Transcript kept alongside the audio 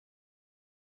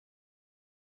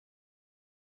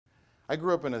I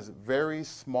grew up in a very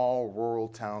small rural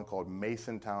town called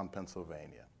Masontown,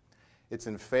 Pennsylvania. It's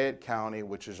in Fayette County,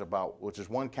 which is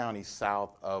one county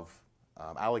south of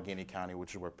Allegheny County,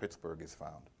 which is where Pittsburgh is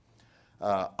found.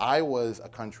 I was a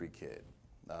country kid.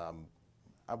 I'd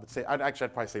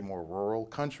probably say more rural.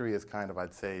 Country is kind of,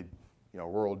 I'd say,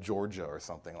 rural Georgia or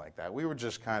something like that. We were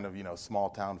just kind of, small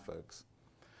town folks.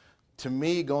 To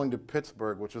me, going to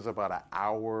Pittsburgh, which was about an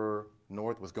hour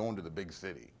north, was going to the big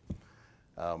city.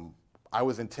 I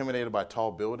was intimidated by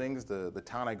tall buildings. The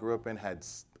town I grew up in had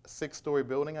a 6-story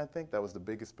building, I think. That was the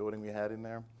biggest building we had in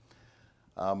there.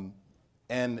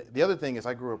 And the other thing is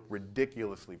I grew up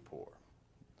ridiculously poor.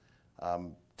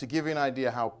 To give you an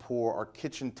idea how poor, our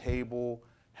kitchen table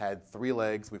had 3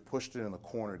 legs. We pushed it in the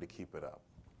corner to keep it up.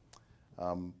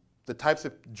 The types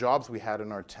of jobs we had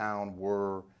in our town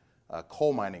were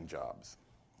coal mining jobs.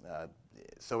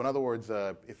 So in other words,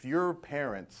 if your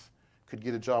parents could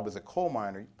get a job as a coal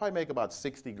miner, you'd probably make about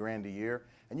 60 grand a year,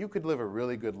 and you could live a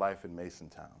really good life in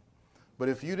Masontown. But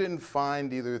if you didn't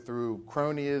find, either through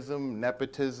cronyism,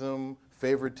 nepotism,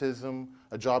 favoritism,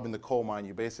 a job in the coal mine,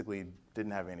 you basically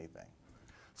didn't have anything.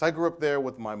 So I grew up there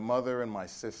with my mother and my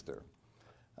sister.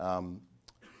 My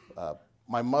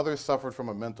mother suffered from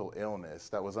a mental illness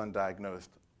that was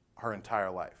undiagnosed her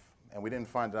entire life. And we didn't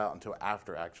find it out until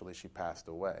after, actually, she passed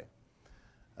away.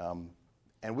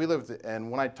 And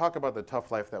when I talk about the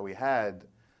tough life that we had,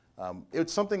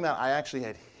 it's something that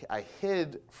I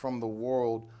hid from the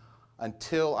world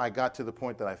until I got to the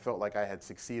point that I felt like I had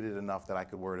succeeded enough that I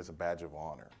could wear it as a badge of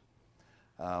honor.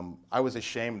 I was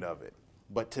ashamed of it,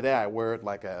 but today I wear it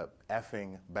like a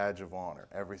effing badge of honor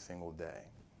every single day.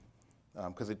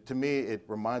 Because to me, it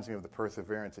reminds me of the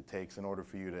perseverance it takes in order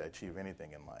for you to achieve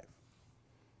anything in life.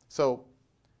 So,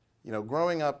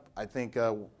 growing up, I think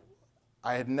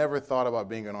I had never thought about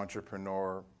being an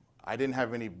entrepreneur. I didn't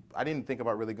think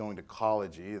about really going to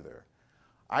college either.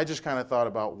 I just kind of thought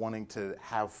about wanting to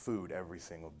have food every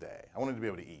single day. I wanted to be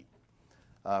able to eat.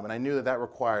 And I knew that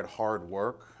required hard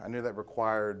work. I knew that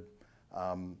required,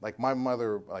 like my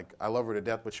mother, I love her to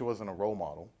death, but she wasn't a role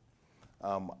model.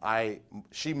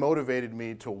 She motivated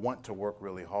me to want to work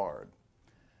really hard.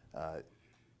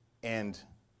 And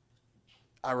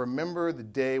I remember the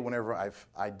day whenever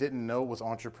I didn't know it was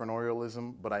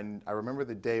entrepreneurialism, but I remember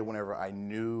the day whenever I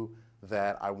knew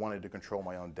that I wanted to control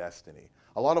my own destiny.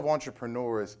 A lot of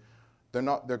entrepreneurs,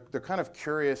 they're kind of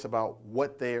curious about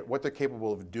what they're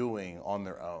capable of doing on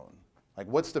their own. Like,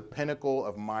 what's the pinnacle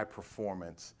of my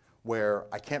performance where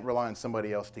I can't rely on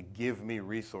somebody else to give me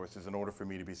resources in order for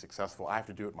me to be successful? I have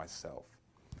to do it myself.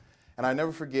 And I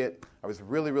never forget, I was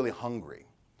really, really hungry.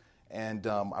 And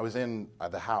I was in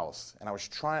the house, and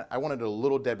I wanted a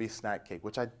Little Debbie snack cake,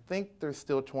 which I think there's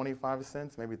still 25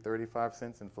 cents, maybe 35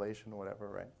 cents inflation or whatever,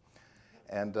 right?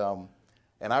 And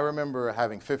I remember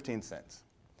having 15 cents.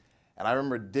 And I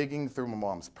remember digging through my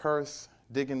mom's purse,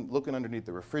 looking underneath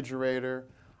the refrigerator.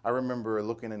 I remember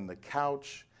looking in the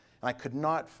couch, and I could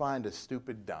not find a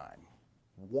stupid dime,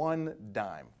 one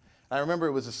dime. And I remember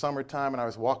it was the summertime, and I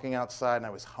was walking outside, and I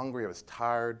was hungry, I was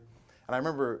tired. And I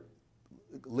remember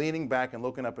leaning back and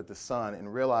looking up at the sun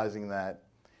and realizing that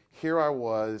here I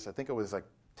was, I think I was like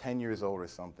 10 years old or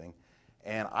something,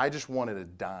 and I just wanted a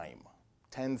dime,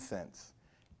 10 cents.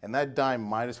 And that dime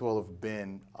might as well have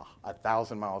been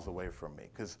 1,000 miles away from me,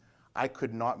 because I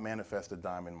could not manifest a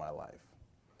dime in my life.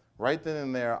 Right then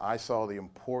and there, I saw the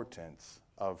importance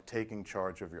of taking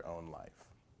charge of your own life.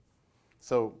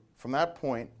 So from that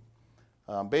point,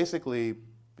 basically,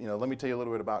 let me tell you a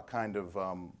little bit about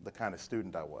the kind of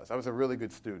student I was. I was a really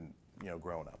good student,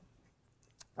 growing up.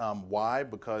 Why?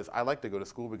 Because I like to go to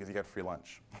school because you got free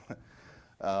lunch.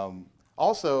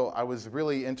 Also, I was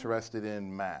really interested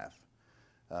in math.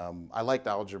 I liked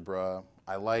algebra.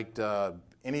 I liked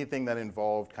anything that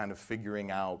involved kind of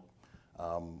figuring out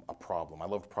a problem. I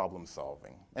loved problem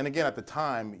solving. And again, at the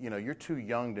time, you're too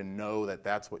young to know that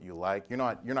that's what you like. You're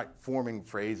not forming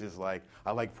phrases like,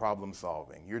 I like problem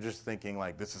solving. You're just thinking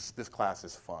like, this class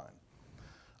is fun.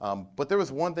 But there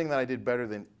was one thing that I did better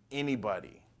than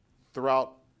anybody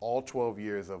throughout all 12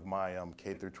 years of my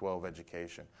K through 12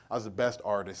 education. I was the best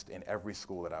artist in every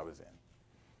school that I was in.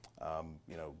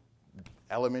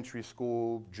 Elementary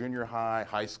school, junior high,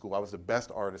 high school. I was the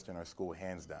best artist in our school,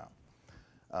 hands down.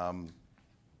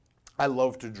 I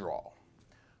loved to draw.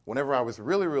 Whenever I was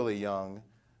really, really young,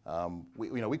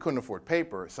 we couldn't afford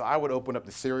paper, so I would open up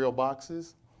the cereal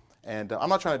boxes. And I'm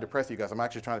not trying to depress you guys. I'm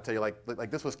actually trying to tell you,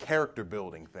 like this was character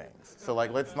building things. So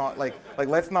let's not go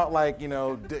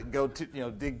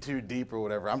to, dig too deep or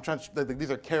whatever. I'm trying to, these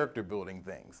are character building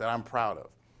things that I'm proud of.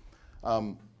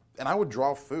 And I would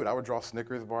draw food. I would draw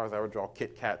Snickers bars. I would draw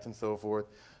Kit Kats and so forth.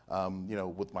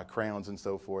 with my crayons and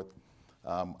so forth.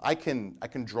 I can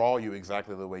draw you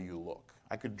exactly the way you look.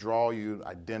 I could draw you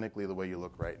identically the way you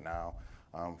look right now.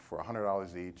 For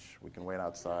 $100 each, we can wait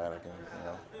outside. I can,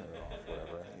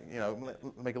 whatever.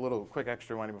 Make a little quick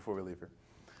extra money before we leave here.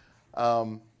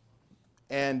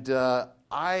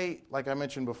 Like I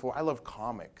mentioned before, I love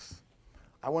comics.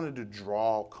 I wanted to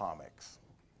draw comics.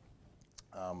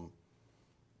 And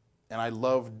I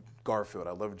loved Garfield.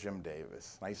 I loved Jim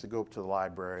Davis. And I used to go up to the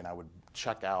library and I would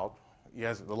check out.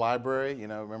 Yes, the library,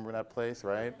 remember that place,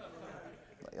 right?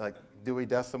 Like Dewey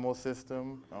Decimal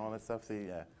System, all that stuff. See,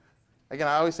 yeah. Again,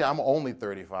 I always say I'm only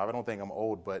 35. I don't think I'm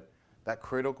old, but that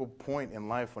critical point in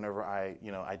life whenever I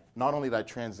not only did I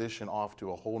transition off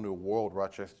to a whole new world,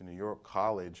 Rochester, New York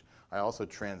College, I also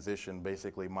transitioned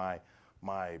basically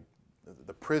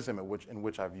the prism in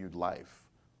which I viewed life.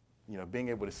 Being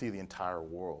able to see the entire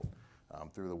world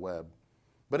through the web.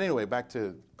 But anyway, back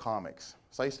to comics.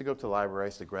 So I used to go up to the library, I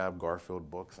used to grab Garfield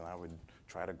books, and I would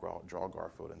try to draw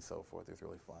Garfield and so forth. It was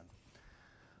really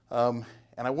fun.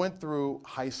 And I went through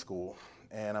high school,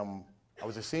 and I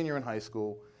was a senior in high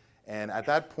school, and at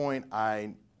that point,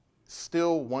 I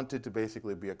still wanted to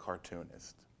basically be a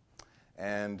cartoonist.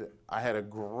 And I had a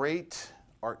great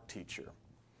art teacher.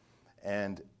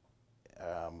 And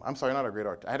I'm sorry, not a great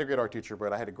art. I had a great art teacher,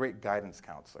 but I had a great guidance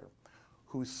counselor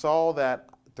who saw that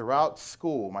throughout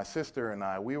school, my sister and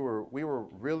I, we were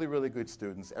really, really good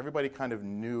students. Everybody kind of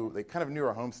knew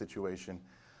our home situation,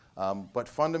 but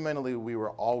fundamentally we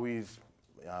were always,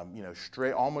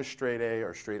 almost straight A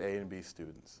or straight A and B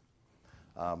students.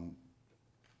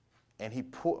 And he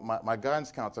pulled my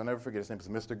guidance counselor. I'll never forget his name. Is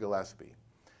Mr. Gillespie.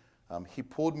 He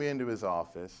pulled me into his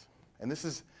office, and this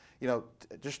is,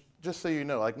 just so you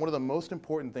know, like one of the most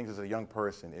important things as a young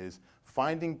person is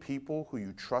finding people who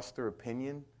you trust their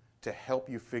opinion to help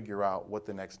you figure out what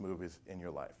the next move is in your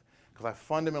life. Because I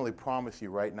fundamentally promise you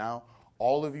right now,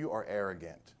 all of you are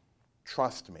arrogant.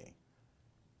 Trust me.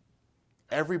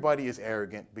 Everybody is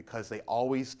arrogant because they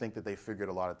always think that they figured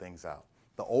a lot of things out.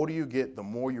 The older you get, the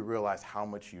more you realize how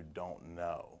much you don't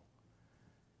know.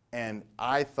 And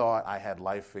I thought I had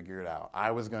life figured out. I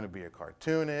was going to be a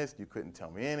cartoonist. You couldn't tell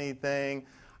me anything.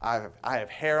 I have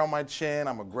hair on my chin.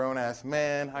 I'm a grown-ass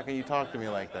man. How can you talk to me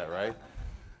like that, right?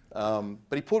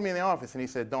 But he pulled me in the office and he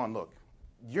said, Don, look,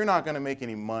 you're not going to make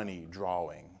any money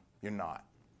drawing. You're not.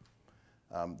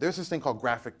 There's this thing called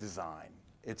graphic design.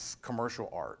 It's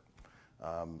commercial art.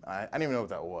 I didn't even know what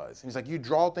that was. And he's like, you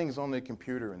draw things on the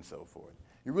computer and so forth.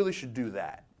 You really should do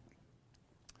that.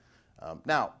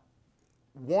 Now,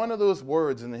 one of those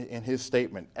words in his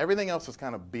statement, everything else was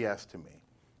kind of BS to me.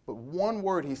 But one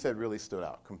word he said really stood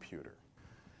out, computer.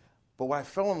 But what I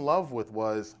fell in love with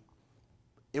was,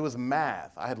 it was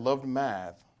math. I had loved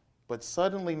math, but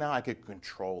suddenly now I could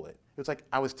control it. It was like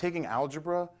I was taking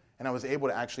algebra and I was able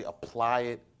to actually apply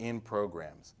it in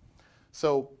programs.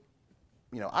 So,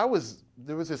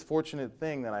 there was this fortunate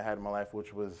thing that I had in my life,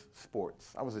 which was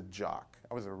sports. I was a jock.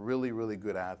 I was a really, really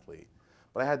good athlete.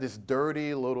 But I had this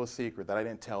dirty little secret that I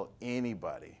didn't tell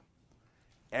anybody.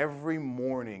 Every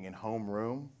morning in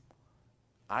homeroom,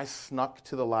 I snuck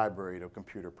to the library to a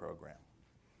computer program.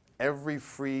 Every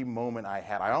free moment I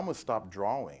had, I almost stopped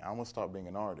drawing. I almost stopped being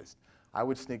an artist. I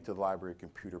would sneak to the library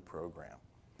computer program.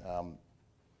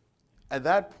 At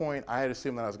that point, I had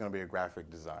assumed that I was going to be a graphic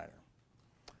designer.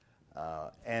 I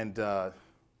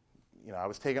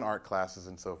was taking art classes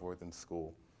and so forth in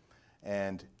school.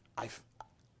 And I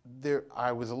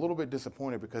was a little bit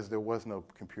disappointed because there was no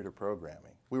computer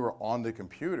programming. We were on the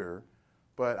computer,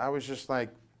 but I was just like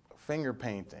finger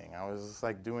painting. I was just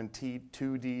like doing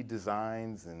 2D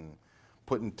designs and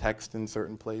putting text in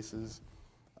certain places.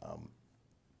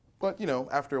 But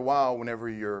after a while, whenever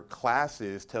your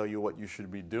classes tell you what you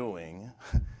should be doing,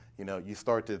 you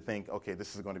start to think, okay,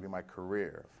 this is going to be my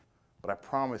career. But I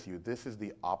promise you, this is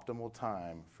the optimal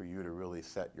time for you to really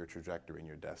set your trajectory and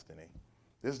your destiny.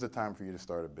 This is the time for you to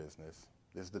start a business.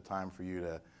 This is the time for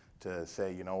you to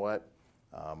say, you know what,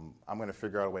 I'm going to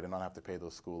figure out a way to not have to pay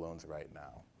those school loans right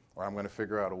now. Or I'm going to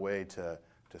figure out a way to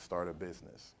start a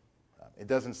business. It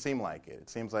doesn't seem like it. It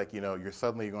seems like, you're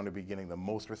suddenly going to be getting the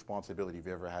most responsibility you've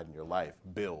ever had in your life,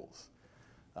 bills.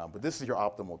 But this is your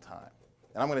optimal time.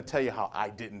 And I'm going to tell you how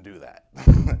I didn't do that.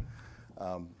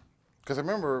 Because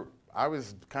remember, I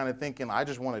was kind of thinking, I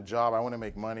just want a job, I want to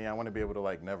make money, I want to be able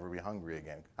to never be hungry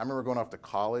again. I remember going off to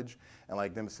college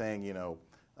and them saying,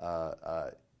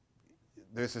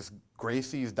 there's this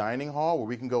Gracie's dining hall where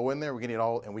we can go in there, we can eat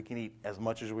and we can eat as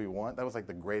much as we want. That was the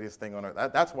greatest thing on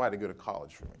earth. That's why I had to go to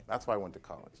college for me. That's why I went to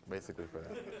college, basically for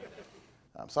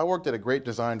that. So I worked at a great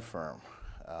design firm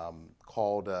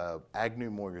called Agnew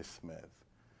Moyer Smith.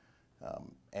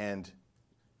 And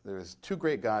there's two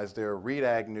great guys there, Reed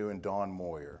Agnew and Don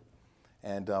Moyer.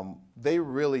 And they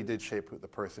really did shape the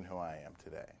person who I am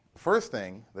today. The first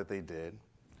thing that they did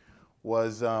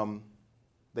was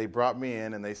they brought me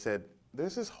in and they said,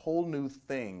 there's this whole new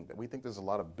thing that we think there's a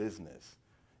lot of business.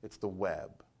 It's the web.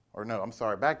 Or no, I'm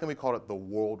sorry, back then we called it the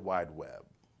World Wide Web,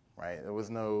 right? There was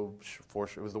no,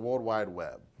 it was the World Wide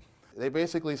Web. They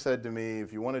basically said to me,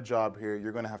 if you want a job here,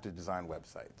 you're going to have to design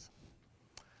websites.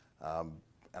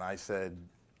 And I said,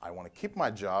 I want to keep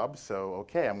my job, so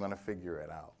okay, I'm going to figure it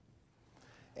out.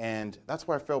 And that's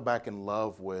where I fell back in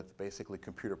love with basically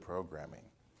computer programming.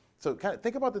 So kind of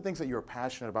think about the things that you were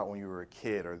passionate about when you were a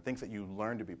kid, or the things that you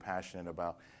learned to be passionate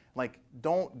about. Like,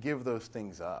 don't give those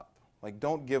things up. Like,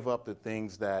 don't give up the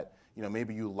things that, you know,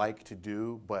 maybe you like to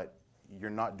do, but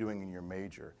you're not doing in your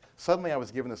major. Suddenly I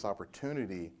was given this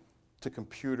opportunity to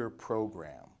computer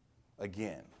program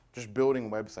again, just building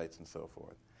websites and so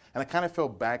forth. And I kind of fell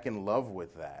back in love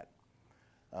with that.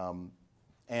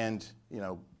 And, you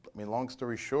know, I mean, long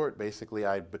story short, basically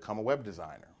I'd become a web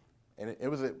designer. And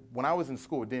when I was in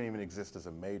school, it didn't even exist as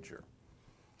a major.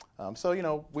 So, you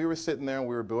know, we were sitting there and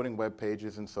we were building web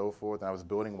pages and so forth, and I was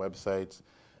building websites.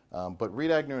 But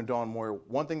Reed Agnew and Don Moyer,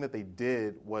 one thing that they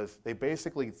did was they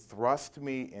basically thrust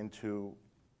me into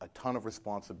a ton of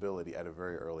responsibility at a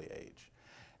very early age.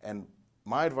 And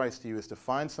my advice to you is to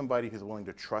find somebody who's willing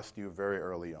to trust you very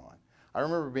early on. I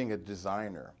remember being a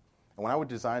designer, and when I would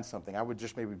design something, I would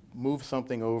just maybe move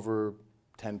something over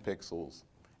 10 pixels,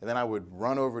 and then I would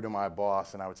run over to my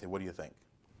boss and I would say, what do you think?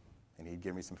 And he'd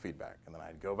give me some feedback, and then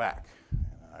I'd go back,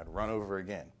 and I'd run over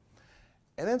again.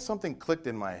 And then something clicked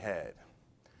in my head.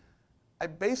 I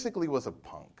basically was a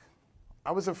punk.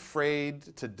 I was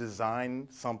afraid to design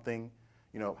something,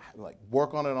 you know, like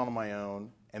work on it on my own,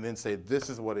 and then say, this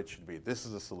is what it should be. This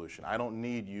is the solution. I don't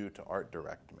need you to art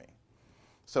direct me.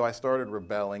 So I started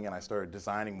rebelling, and I started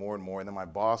designing more and more, and then my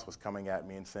boss was coming at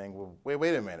me and saying, well,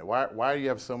 wait a minute, why do you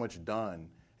have so much done,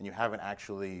 and you haven't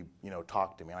actually, you know,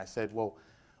 talked to me? And I said, well,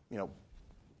 you know,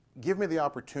 give me the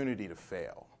opportunity to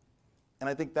fail. And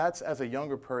I think that's, as a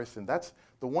younger person, that's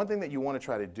the one thing that you want to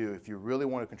try to do if you really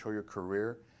want to control your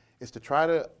career, is to try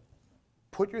to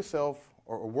put yourself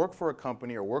or work for a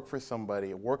company or work for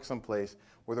somebody or work someplace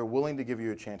where they're willing to give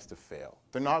you a chance to fail.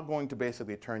 They're not going to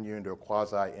basically turn you into a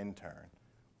quasi-intern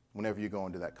whenever you go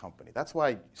into that company. That's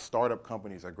why startup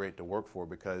companies are great to work for,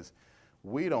 because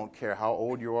we don't care how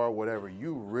old you are, whatever,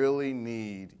 you really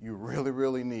need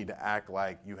to act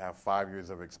like you have 5 years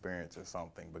of experience or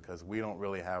something, because we don't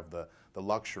really have the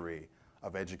luxury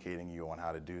of educating you on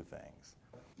how to do things.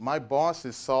 My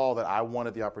bosses saw that I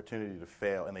wanted the opportunity to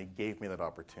fail, and they gave me that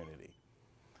opportunity.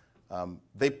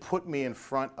 They put me in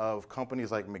front of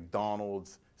companies like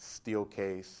McDonald's,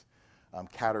 Steelcase,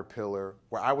 Caterpillar,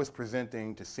 where I was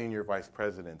presenting to senior vice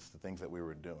presidents the things that we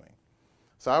were doing.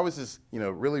 So I was this, you know,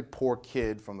 really poor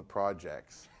kid from the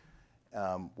projects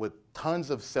with tons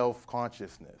of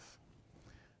self-consciousness.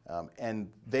 And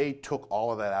they took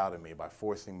all of that out of me by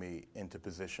forcing me into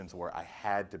positions where I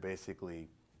had to basically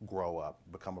grow up,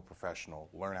 become a professional,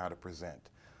 learn how to present,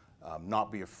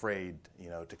 not be afraid, you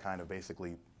know, to kind of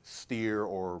basically steer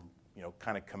or, you know,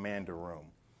 kind of command a room,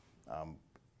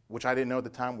 which I didn't know at the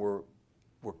time were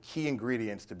key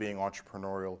ingredients to being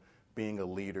entrepreneurial, being a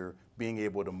leader, being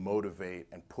able to motivate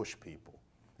and push people.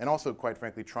 And also, quite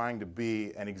frankly, trying to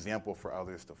be an example for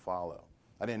others to follow.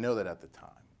 I didn't know that at the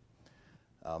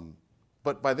time.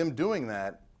 But by them doing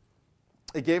that,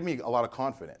 it gave me a lot of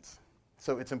confidence.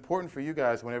 So it's important for you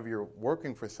guys, whenever you're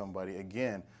working for somebody,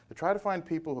 again, to try to find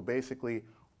people who basically,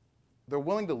 they're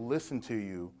willing to listen to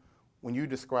you when you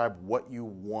describe what you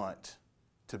want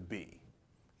to be.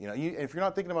 You know, if you're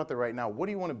not thinking about that right now, what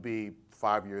do you want to be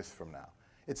 5 years from now?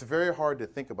 It's very hard to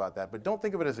think about that, but don't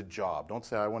think of it as a job. Don't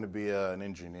say, I want to be an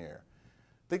engineer.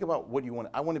 Think about what you want.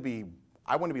 I want to be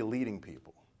leading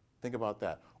people. Think about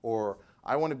that. Or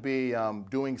I want to be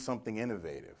doing something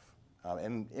innovative.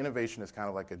 And innovation is kind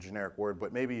of like a generic word,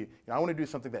 but maybe, you know, I want to do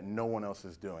something that no one else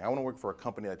is doing. I want to work for a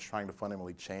company that's trying to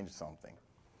fundamentally change something.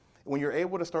 When you're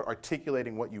able to start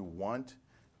articulating what you want,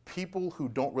 people who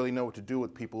don't really know what to do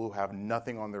with people who have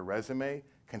nothing on their resume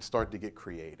can start to get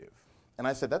creative. And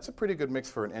I said, that's a pretty good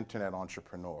mix for an internet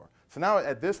entrepreneur. So now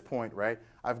at this point, right,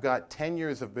 I've got 10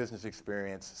 years of business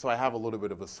experience, so I have a little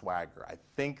bit of a swagger. I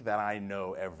think that I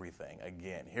know everything.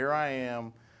 Again, here I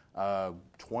am,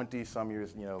 20-some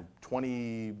years, you know,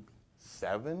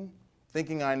 27,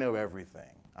 thinking I know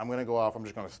everything. I'm going to go off, I'm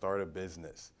just going to start a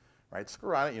business, right?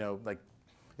 Screw it, you know, like,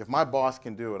 if my boss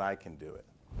can do it, I can do it.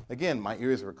 Again, my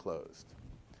ears were closed.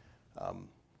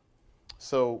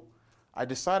 So I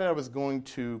decided I was going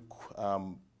to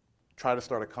try to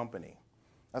start a company.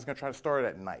 I was going to try to start it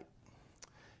at night.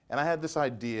 And I had this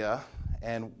idea,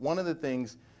 and one of the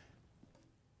things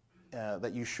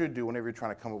that you should do whenever you're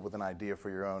trying to come up with an idea for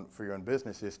your own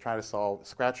business is try to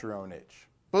scratch your own itch.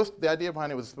 The idea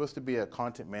behind it was supposed to be a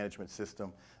content management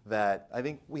system that I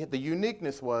think the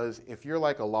uniqueness was if you're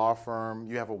like a law firm,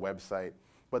 you have a website,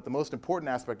 but the most important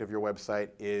aspect of your website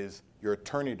is your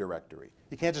attorney directory.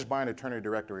 You can't just buy an attorney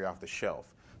directory off the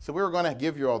shelf. So we were going to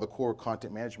give you all the core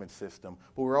content management system,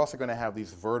 but we're also going to have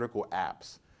these vertical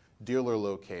apps, dealer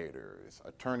locators,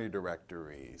 attorney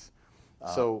directories.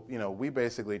 So, we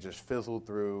basically just fizzled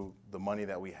through the money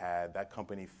that we had. That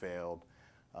company failed.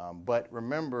 But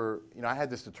remember, I had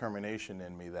this determination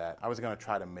in me that I was going to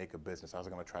try to make a business. I was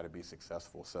going to try to be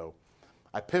successful. So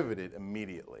I pivoted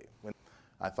immediately. When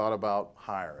I thought about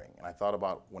hiring, and I thought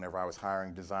about whenever I was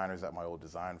hiring designers at my old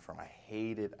design firm. I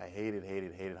hated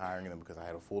hiring them because I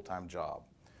had a full-time job.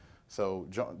 So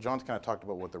John's kind of talked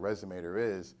about what the resumator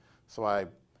is. So I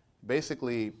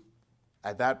basically,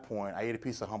 at that point, I ate a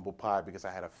piece of humble pie because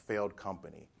I had a failed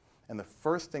company. And the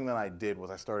first thing that I did was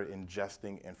I started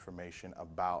ingesting information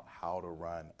about how to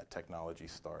run a technology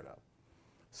startup.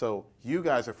 So you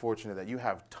guys are fortunate that you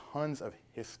have tons of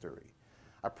history.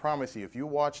 I promise you, if you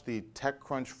watch the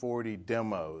TechCrunch 40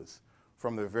 demos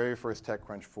from the very first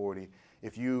TechCrunch 40,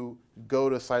 if you go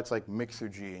to sites like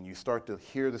Mixergy and you start to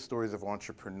hear the stories of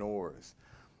entrepreneurs,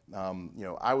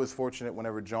 I was fortunate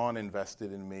whenever John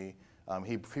invested in me.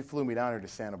 He flew me down here to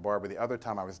Santa Barbara the other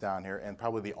time I was down here, and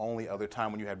probably the only other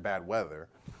time when you had bad weather.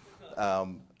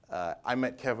 I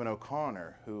met Kevin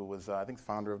O'Connor, who was, I think,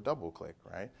 founder of DoubleClick,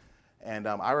 right? And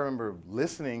I remember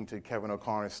listening to Kevin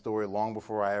O'Connor's story long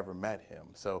before I ever met him.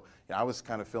 So I was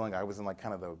kind of feeling I was in like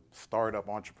kind of the startup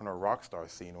entrepreneur rock star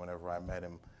scene whenever I met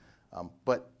him.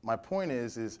 But my point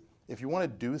is if you want to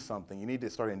do something, you need to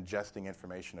start ingesting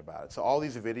information about it. So all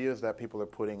these videos that people are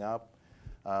putting up,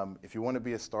 if you want to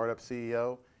be a startup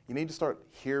CEO, you need to start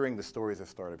hearing the stories of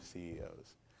startup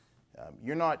CEOs.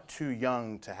 You're not too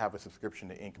young to have a subscription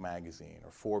to Inc. magazine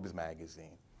or Forbes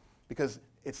magazine, because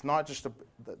it's not just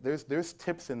there's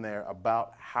tips in there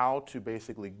about how to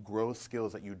basically grow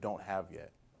skills that you don't have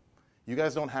yet. You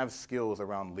guys don't have skills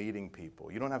around leading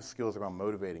people. You don't have skills around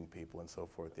motivating people and so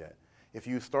forth yet. If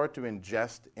you start to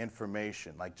ingest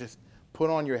information, like just put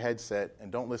on your headset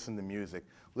and don't listen to music,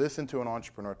 listen to an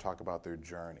entrepreneur talk about their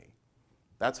journey.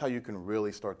 That's how you can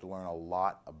really start to learn a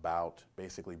lot about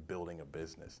basically building a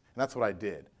business. And that's what I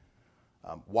did.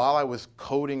 While I was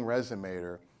coding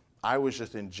Resumator, I was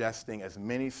just ingesting as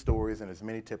many stories and as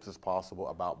many tips as possible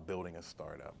about building a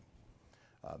startup.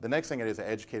 The next thing I did is I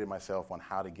educated myself on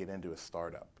how to get into a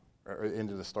startup, or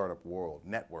into the startup world,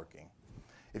 networking.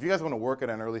 If you guys want to work at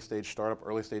an early stage startup,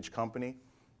 early stage company,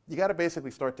 you got to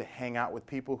basically start to hang out with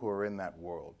people who are in that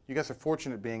world. You guys are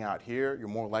fortunate being out here. You're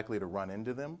more likely to run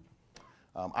into them.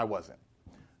 I wasn't.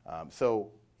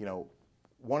 So,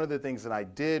 one of the things that I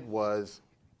did was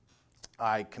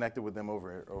I connected with them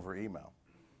over email.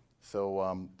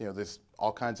 So, there's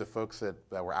all kinds of folks that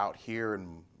were out here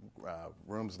in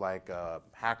rooms like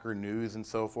Hacker News and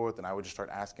so forth, and I would just start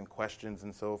asking questions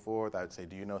and so forth. I would say,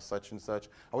 do you know such and such?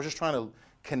 I was just trying to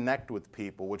connect with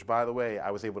people, which, by the way,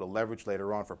 I was able to leverage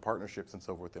later on for partnerships and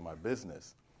so forth in my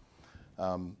business.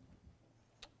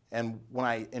 And when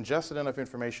I ingested enough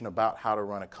information about how to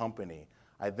run a company,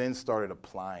 I then started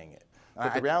applying it.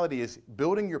 But the reality is,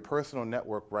 building your personal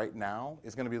network right now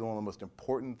is going to be one of the most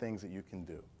important things that you can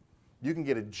do. You can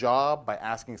get a job by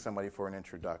asking somebody for an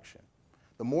introduction.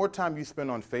 The more time you spend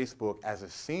on Facebook as a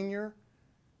senior,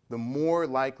 the more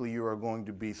likely you are going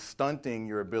to be stunting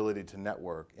your ability to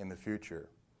network in the future.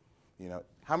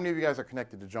 How many of you guys are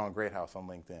connected to John Greathouse on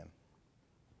LinkedIn?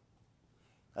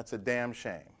 That's a damn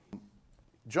shame.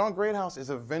 John Greathouse is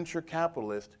a venture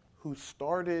capitalist who was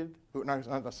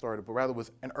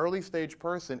an early stage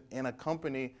person in a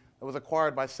company that was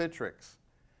acquired by Citrix.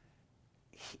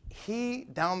 He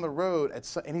down the road,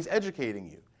 and he's educating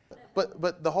you.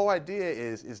 But the whole idea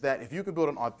is that if you could build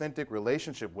an authentic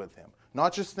relationship with him,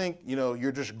 not just think,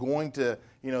 you're just going to,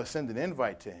 send an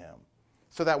invite to him,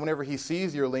 so that whenever he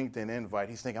sees your LinkedIn invite,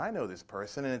 he's thinking, I know this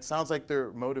person, and it sounds like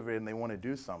they're motivated and they want to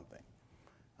do something.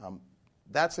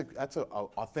 That's an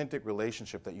authentic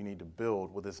relationship that you need to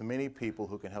build with as many people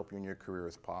who can help you in your career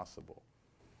as possible.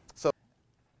 So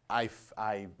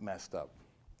I messed up.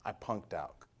 I punked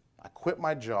out. I quit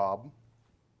my job.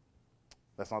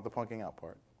 That's not the punking out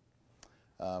part.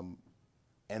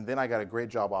 And then I got a great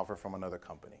job offer from another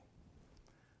company.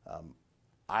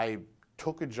 I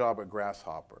took a job at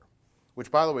Grasshopper,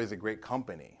 which, by the way, is a great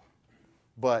company,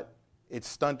 but it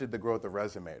stunted the growth of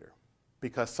Resumator.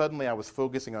 because suddenly I was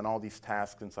focusing on all these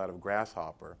tasks inside of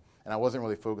Grasshopper, and I wasn't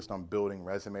really focused on building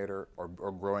Resumator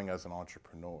or growing as an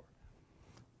entrepreneur.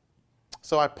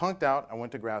 So I punked out. I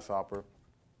went to Grasshopper.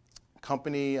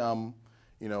 Company,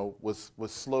 was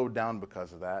slowed down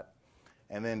because of that.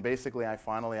 And then basically I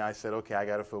said, okay, I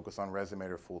got to focus on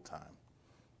Resumator full time.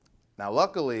 Now,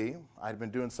 luckily, I'd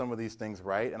been doing some of these things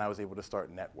right, and I was able to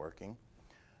start networking.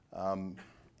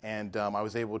 I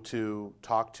was able to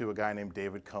talk to a guy named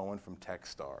David Cohen from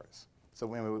Techstars. So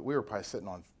we were probably sitting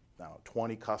on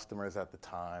 20 customers at the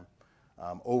time,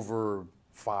 over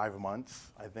 5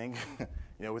 months, I think.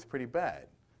 It was pretty bad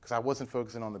because I wasn't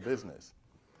focusing on the business.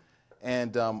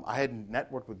 And I had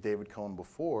networked with David Cohen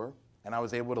before, and I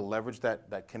was able to leverage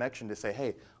that connection to say,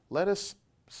 hey, let us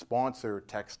sponsor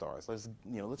Techstars.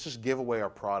 Let's just give away our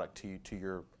product to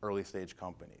your early stage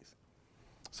companies.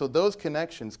 So those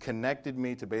connections connected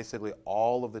me to basically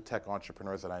all of the tech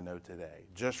entrepreneurs that I know today,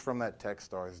 just from that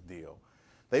Techstars deal.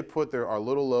 They put our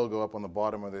little logo up on the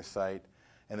bottom of their site,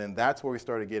 and then that's where we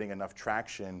started getting enough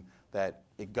traction that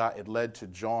it led to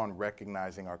John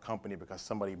recognizing our company because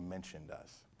somebody mentioned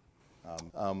us.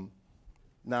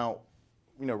 Now,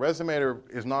 Resumator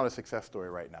is not a success story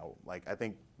right now. Like, I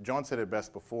think John said it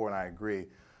best before, and I agree.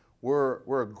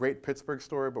 We're a great Pittsburgh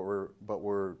story, but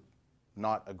we're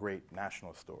not a great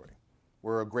national story.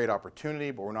 We're a great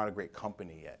opportunity, but we're not a great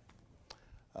company yet.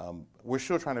 We're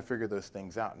still trying to figure those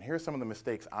things out. And here's some of the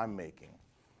mistakes I'm making.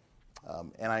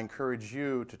 And I encourage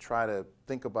you to try to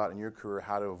think about in your career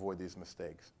how to avoid these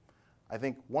mistakes. I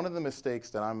think one of the mistakes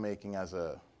that I'm making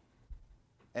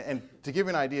and to give you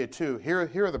an idea too, here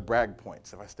are the brag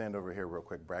points. If I stand over here real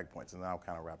quick, brag points, and then I'll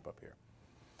kind of wrap up here.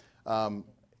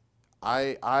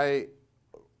 I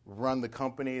run the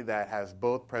company that has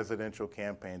both presidential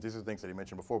campaigns. These are things that he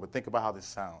mentioned before, but think about how this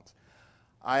sounds.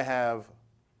 We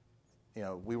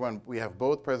have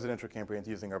both presidential campaigns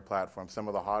using our platform, some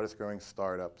of the hottest growing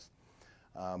startups.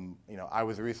 I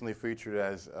was recently featured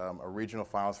as a regional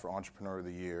finalist for Entrepreneur of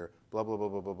the Year, blah, blah, blah,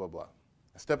 blah, blah, blah, blah.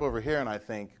 I step over here and I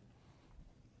think,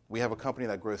 we have a company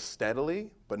that grows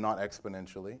steadily, but not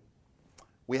exponentially.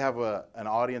 We have an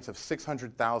audience of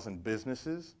 600,000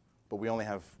 businesses, but we only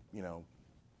have, a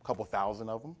couple thousand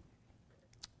of them.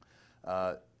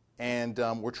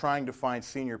 We're trying to find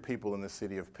senior people in the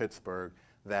city of Pittsburgh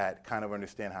that kind of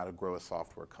understand how to grow a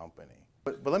software company.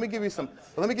 But let me give you some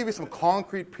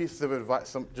concrete pieces of advice,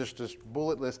 some just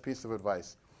bullet list pieces of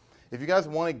advice. If you guys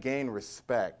want to gain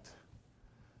respect,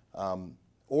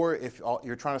 or if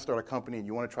you're trying to start a company and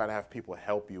you want to try to have people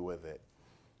help you with it,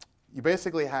 you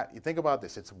basically you think about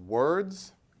this. It's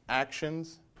words,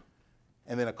 actions,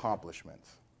 and then accomplishments.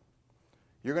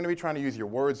 You're going to be trying to use your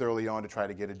words early on to try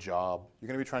to get a job. You're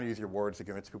going to be trying to use your words to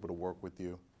convince people to work with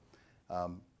you.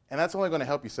 And that's only going to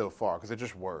help you so far because they're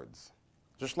just words.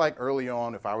 Just like early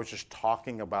on, if I was just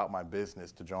talking about my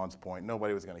business, to John's point,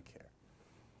 nobody was going to care.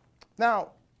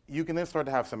 Now, you can then start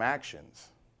to have some actions.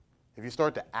 If you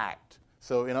start to act.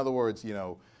 So in other words,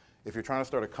 if you're trying to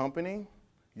start a company,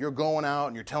 you're going out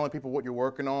and you're telling people what you're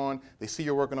working on. They see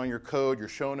you're working on your code. You're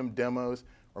showing them demos.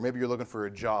 Or maybe you're looking for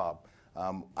a job.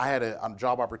 I had a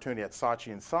job opportunity at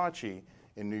Saatchi & Saatchi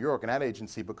in New York, an ad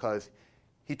agency, because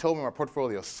he told me my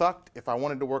portfolio sucked. If I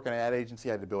wanted to work in an ad agency,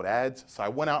 I had to build ads. So I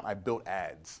went out and I built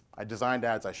ads. I designed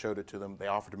ads. I showed it to them. They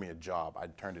offered me a job. I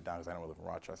turned it down because I don't live in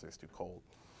Rochester. It's too cold.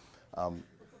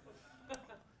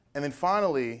 And then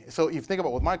finally, so you think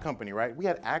about with my company, right? We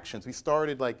had actions. We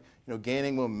started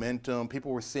gaining momentum.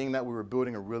 People were seeing that we were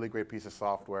building a really great piece of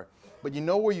software. But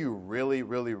where you really,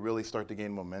 really, really start to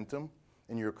gain momentum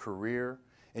in your career,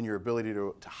 in your ability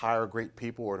to hire great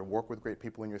people or to work with great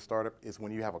people in your startup is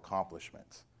when you have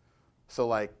accomplishments. So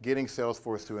like getting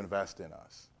Salesforce to invest in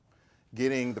us,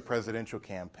 getting the presidential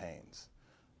campaigns.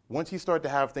 Once you start to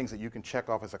have things that you can check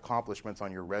off as accomplishments on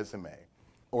your resume,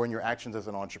 or in your actions as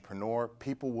an entrepreneur,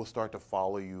 people will start to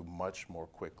follow you much more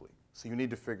quickly. So you need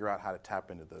to figure out how to tap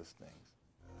into those things.